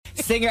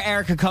singer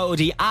Erica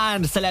Cody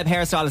and celeb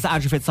hairstylist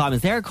Andrew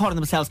Fitzsimons. They're calling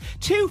themselves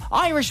two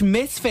Irish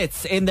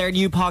misfits in their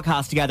new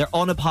podcast together,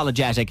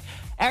 Unapologetic.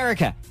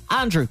 Erica,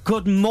 Andrew,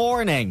 good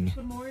morning.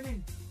 Good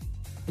morning.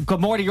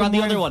 Good morning. You're on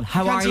the other one.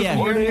 How are you?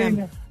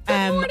 Good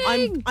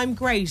morning. I'm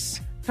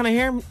great. Can I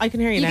hear him? I can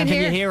hear you now.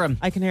 Can you hear him?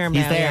 I can hear him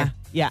He's now. there.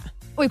 Yeah.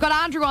 We've got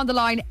Andrew on the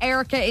line,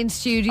 Erica in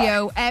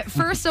studio.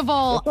 First of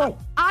all,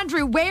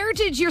 Andrew, where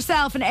did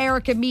yourself and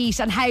Erica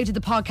meet and how did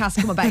the podcast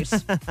come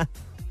about?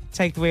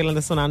 Take the wheel on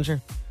this one, Andrew.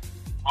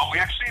 Well, we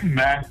actually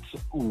met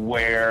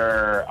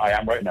where I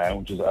am right now,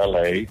 which is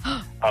LA.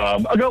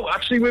 No,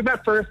 actually, we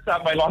met first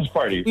at my launch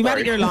party. We met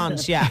at your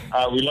launch, yeah.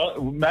 We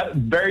met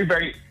very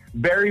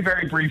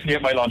briefly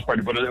at my launch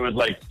party, but it was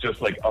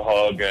just a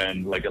hug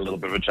and like a little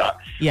bit of a chat.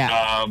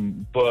 Yeah.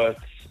 But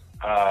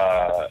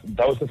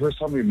that was the first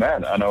time we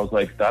met, and I was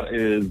like, that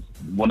is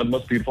one of the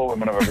most beautiful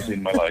women I've ever seen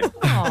in my life.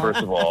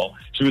 First of all,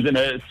 she was in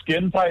a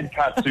skin-tight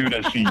catsuit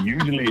as she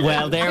usually is.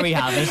 Well, there we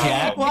have it,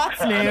 yeah.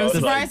 What's new?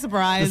 Surprise,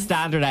 surprise. The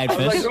standard I was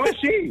outfit. like, who is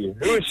she?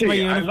 Who is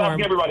she? I was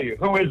asking everybody,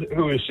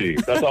 who is she?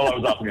 That's all I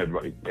was asking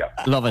everybody. Yeah.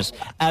 Love it.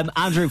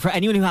 Andrew, for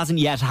anyone who hasn't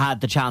yet had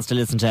the chance to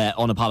listen to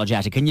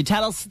Unapologetic, can you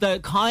tell us the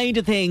kind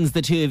of things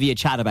the two of you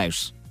chat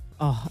about?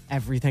 Oh,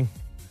 everything.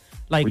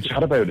 We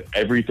chat about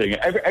everything.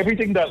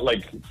 Everything that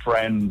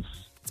friends.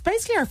 It's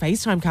basically our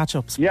FaceTime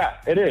catch-ups. Yeah,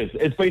 it is.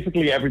 It's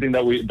basically everything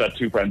that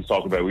two friends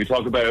talk about. We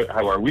talk about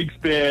how our week's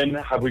been,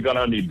 have we gone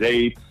on any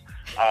dates,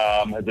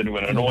 has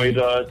anyone annoyed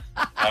us,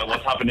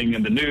 what's happening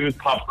in the news,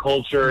 pop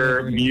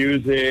culture,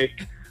 music.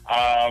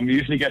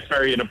 Usually gets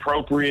very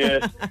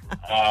inappropriate.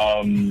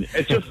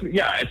 It's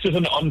just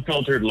an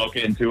unfiltered look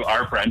into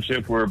our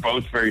friendship. We're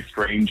both very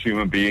strange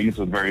human beings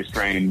with very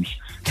strange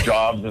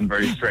jobs and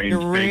very strange You're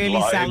big really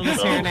lives. selling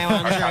us here now,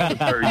 our Andrew.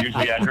 habits are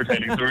usually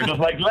entertaining. So we're just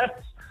like,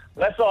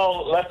 let's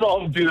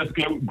all do this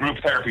group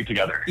therapy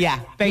together. Yeah,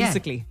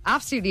 basically. Yeah,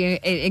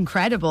 absolutely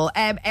incredible.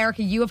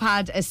 Erica, you have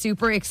had a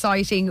super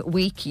exciting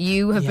week.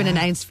 You have been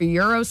announced for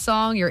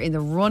Eurosong. You're in the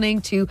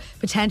running to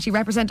potentially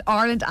represent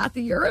Ireland at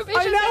the Eurovision.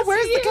 I know,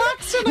 where's the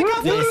klaxon? I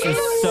can't This believe it.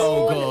 is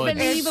so good.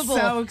 Unbelievable.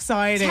 It's so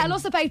exciting. Tell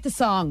us about the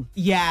song.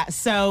 Yeah,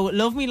 so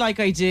Love Me Like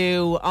I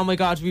Do. Oh my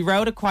God, we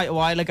wrote it quite a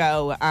while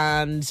ago,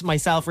 and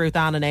myself, Ruth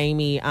Ann and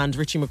Amy and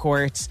Richie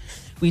McCourt,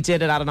 we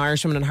did it at an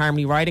Irish Women in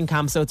Harmony writing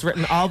camp. So it's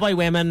written all by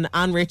women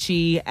and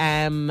Richie,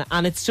 and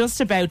it's just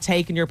about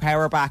taking your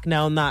power back,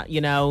 knowing that,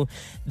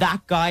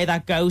 that guy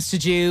that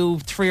ghosted you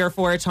 3 or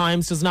 4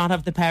 times does not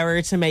have the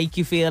power to make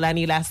you feel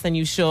any less than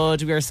you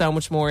should. We are so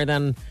much more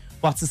than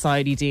what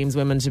society deems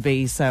women to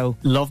be. So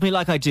Love Me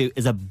Like I Do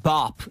is a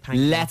bop.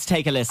 Let's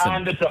take a listen.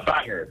 And it's a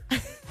banger.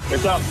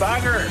 It's a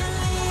banger.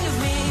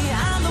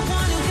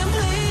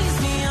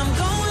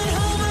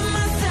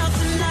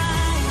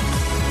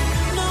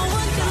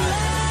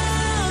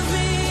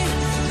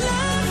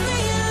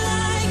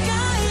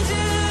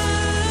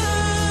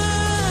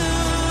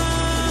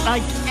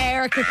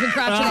 Erica,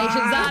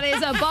 congratulations. That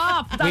is a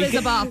bop. That is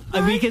a bop.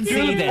 We can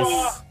see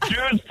this.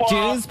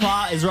 Juice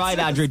Paw is right,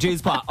 Andrew.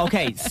 Juice Paw.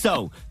 Okay,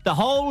 so the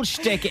whole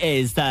shtick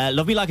is that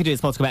Love Me Like I Do is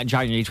supposed to come out on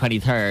January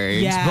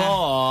 23rd. Yeah.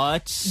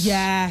 But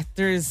yeah,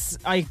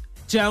 I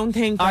don't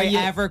think I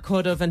ever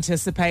could have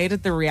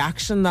anticipated the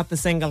reaction that the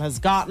single has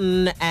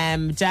gotten.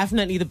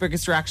 Definitely the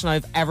biggest reaction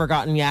I've ever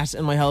gotten yet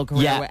in my whole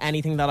career with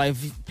anything that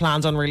I've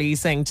planned on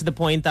releasing, to the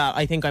point that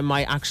I think I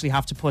might actually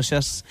have to push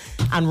it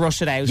and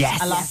rush it out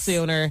a lot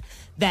sooner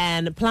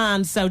than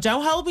planned. So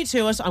don't hold me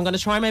to it. I'm going to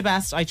try my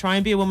best. I try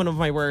and be a woman of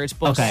my word,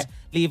 but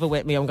leave it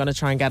with me. I'm going to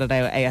try and get it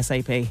out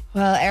ASAP.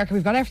 Well, Erica,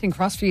 we've got everything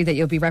crossed for you that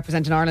you'll be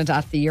representing Ireland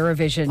at the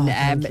Eurovision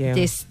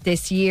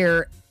this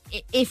year.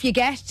 If you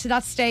get to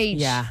that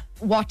stage,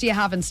 what do you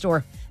have in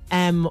store?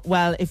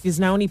 Well, if there's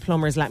no any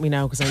plumbers, let me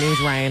know, because I need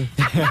rain.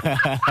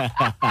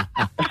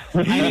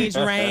 I need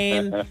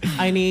rain.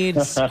 I need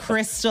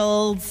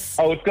crystals.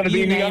 Oh, it's going to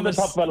be me on the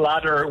top of a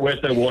ladder with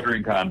a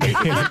watering can.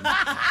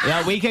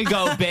 yeah, we can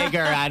go bigger,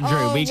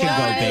 Andrew. We can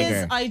go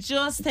bigger. I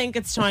just think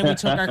it's time we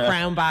took our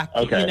crown back.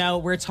 Okay.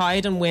 We're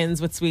tied in wins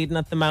with Sweden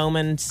at the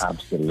moment.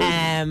 Absolutely.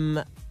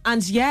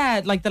 And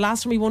the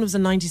last time we won was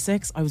in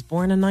 96. I was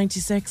born in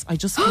 96. I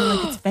just feel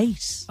like it's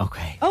fate.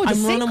 Okay. Oh, the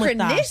I'm running with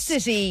that.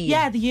 synchronicity.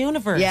 Yeah, the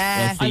universe.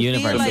 Yeah. It's the I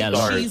universe.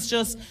 feel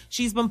like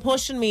she's been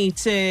pushing me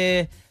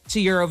to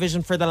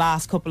Eurovision for the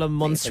last couple of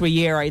months to a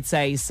year, I'd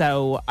say.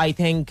 So I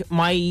think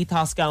my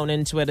ethos going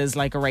into it is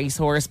like a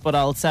racehorse, but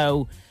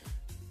also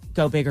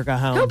go big or go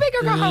home. Go big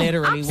or go home.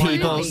 Literally.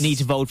 People need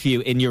to vote for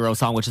you in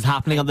Eurosong, which is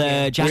happening on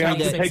the January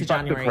we have to take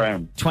back the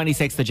crown.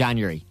 26th of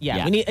January.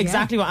 Yeah, we need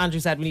exactly what Andrew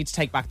said. We need to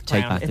take back the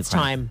crown. It's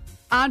time.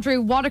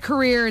 Andrew, what a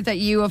career that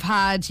you have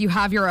had. You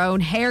have your own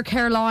hair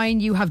care line.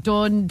 You have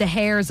done the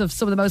hairs of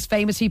some of the most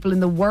famous people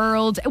in the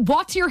world.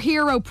 What's your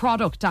hero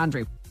product,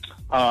 Andrew?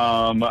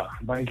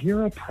 My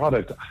hero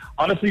product,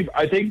 honestly,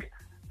 I think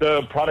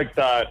the product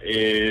that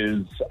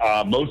is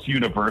most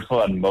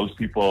universal and most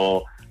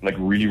people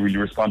really, really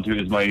respond to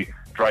is my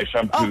dry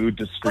shampoo,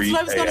 Discreet.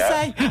 That's what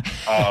I was going to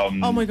say.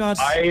 Oh my God.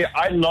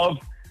 I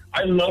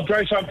love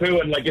dry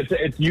shampoo, and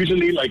it's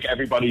usually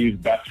everybody's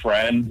best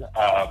friend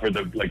for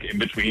the in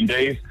between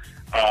days.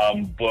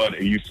 but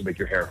it used to make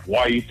your hair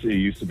white. It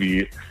used to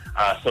be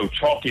so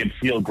chalky and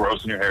feel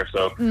gross in your hair.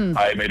 So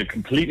I made it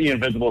completely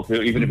invisible.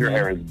 So even if your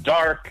hair is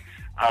dark,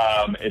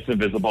 it's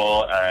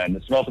invisible and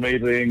it smells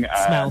amazing.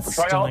 Smells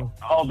try stunning.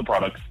 all the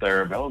products.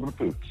 They're available at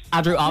Boots.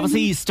 Andrew,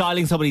 obviously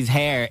styling somebody's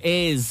hair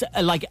is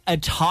like a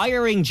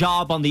tiring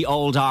job on the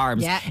old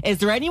arms. Yeah. Is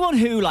there anyone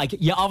who, like,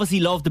 you obviously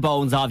love the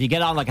bones of, you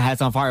get on like a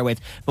house on fire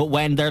with, but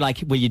when they're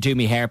like, will you do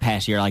me hair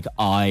pet? You're like,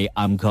 I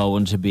am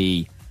going to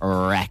be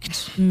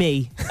wrecked.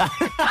 Me.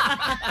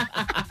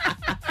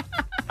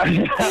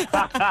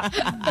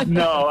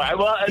 No,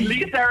 well, at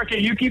least,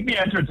 Erica, you keep me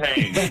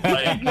entertained.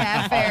 Like,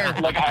 Yeah, fair.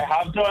 like I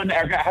have done,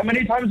 Erica, how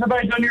many times have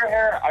I done your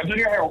hair? I've done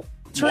your hair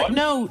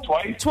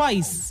once?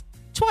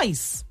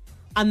 Twice.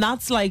 And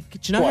that's like,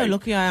 do you know how Twice.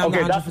 lucky I am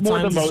Okay, that that's Andrew more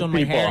than Fitzsimons has most done my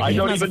people. hair? I He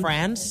don't even has a even-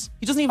 friend.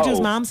 He doesn't even do his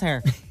Oh. mom's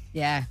hair.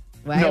 Yeah.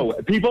 Wow. No,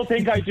 people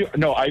think I do.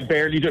 No, I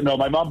barely do. No,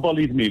 my mom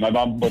bullies me. So I do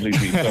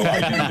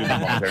do my mom's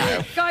hair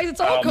now. Guys,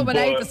 it's all coming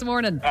out this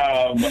morning.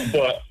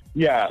 But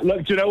yeah,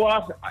 look, do you know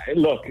what?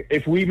 Look,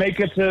 if we make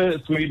it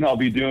to Sweden, I'll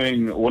be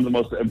doing one of the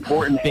most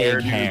important Big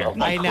hairdos hair. of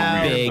my I know.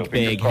 career. Big, So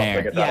fingers big crossed I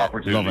hair. get that Yeah.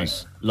 opportunity. Love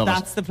it. Love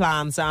That's it. the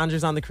plan. So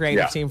Andrew's on the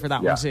creative Yeah. team for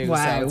that Yeah. one too.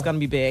 Wow. So it's going to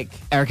be big.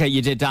 Erica,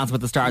 you did Dance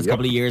with the Stars a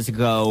couple of years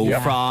ago.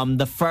 Yeah. From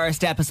the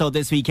first episode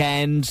this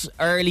weekend,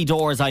 early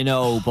doors, I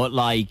know, but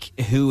like,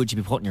 who would you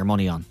be putting your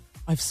money on?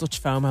 I've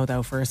such FOMO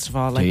though, first of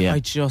all. Like, you? I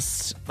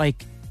just,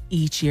 like,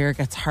 each year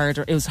gets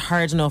harder. It was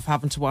hard enough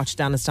having to watch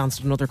Dennis Dance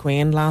with Another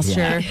Queen last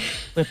year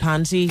with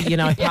Panty. You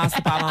know, I passed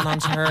the baton on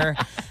to her.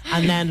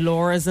 And then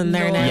Laura's in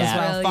there now Laura as as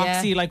well. well, yeah.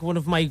 Foxy, like one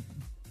of my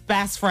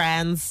best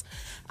friends.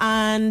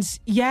 And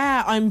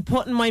yeah, I'm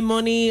putting my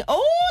money.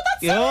 Oh,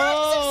 that's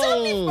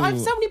so nice. I have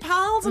so many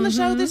pals on the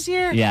show this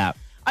year. Yeah.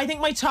 I think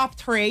my top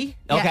three.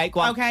 Okay, go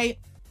on. Okay.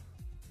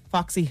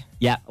 Foxy,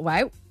 Yeah.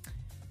 Wow.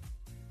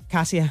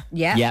 Katia,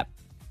 Yeah. Yeah.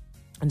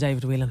 and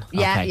David Whelan.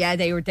 Yeah, Okay. yeah,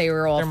 they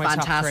were all They're my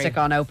top fantastic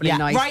three. on opening Yeah,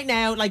 night. right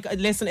now, like,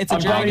 listen, it's a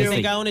I'm telling journey. you,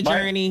 They go on a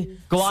journey.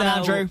 Go on,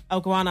 Andrew. Oh,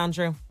 go on,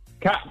 Andrew.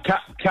 Katya's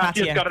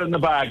Katia. got it in the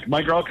bag.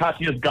 My girl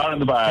Katya's got it in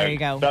the bag. There you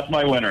go. That's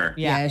my winner.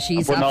 Yeah,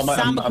 she's I'm putting all up. my-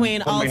 Samba I'm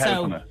Queen putting my head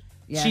on also. it.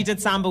 Yeah. She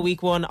did Samba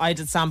week 1. I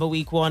did Samba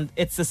week 1.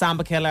 It's the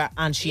Samba killer,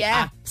 and she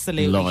Yeah.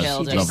 absolutely Love it.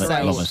 killed She it. did So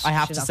great. Love it. I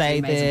have She's to say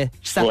absolutely the amazing.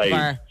 set the Slay.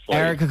 bar. Slay.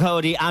 Erica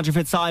Cody, Andrew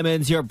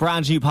Fitzsimons, your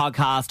brand new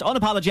podcast,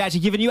 Unapologetic.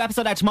 You have a new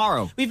episode out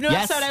tomorrow. We've a new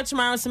Yes? episode out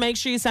tomorrow, so make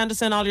sure you send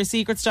us in all your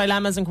secrets,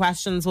 dilemmas, and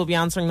questions. We'll be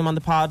answering them on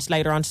the pod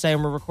later on today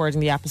when we're recording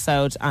the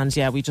episode. And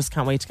yeah, we just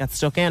can't wait to get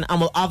stuck in.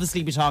 And we'll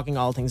obviously be talking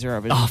all things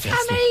Eurovision. Obviously.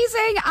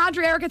 Amazing.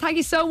 Andrew, Erica, thank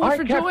you so much I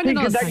for kept joining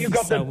thinking us. that you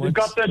got so the much.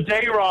 got the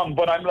day wrong,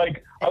 but I was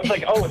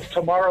like, oh, it's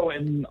tomorrow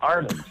in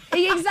Ireland.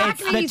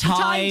 Exactly. It's the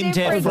time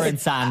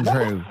difference,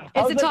 Andrew. I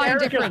It's was a like, time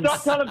Erica, difference.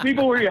 stop telling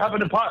people we have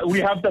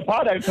the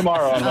pod out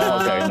tomorrow. I'm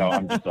like, okay, no,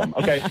 I'm just dumb.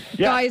 Okay,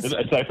 yeah, Guys,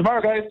 it's out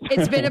tomorrow, guys.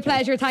 It's been a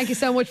pleasure. Thank you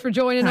so much for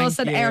joining Thank us.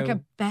 And you. Erica,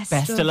 best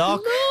Best of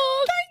luck.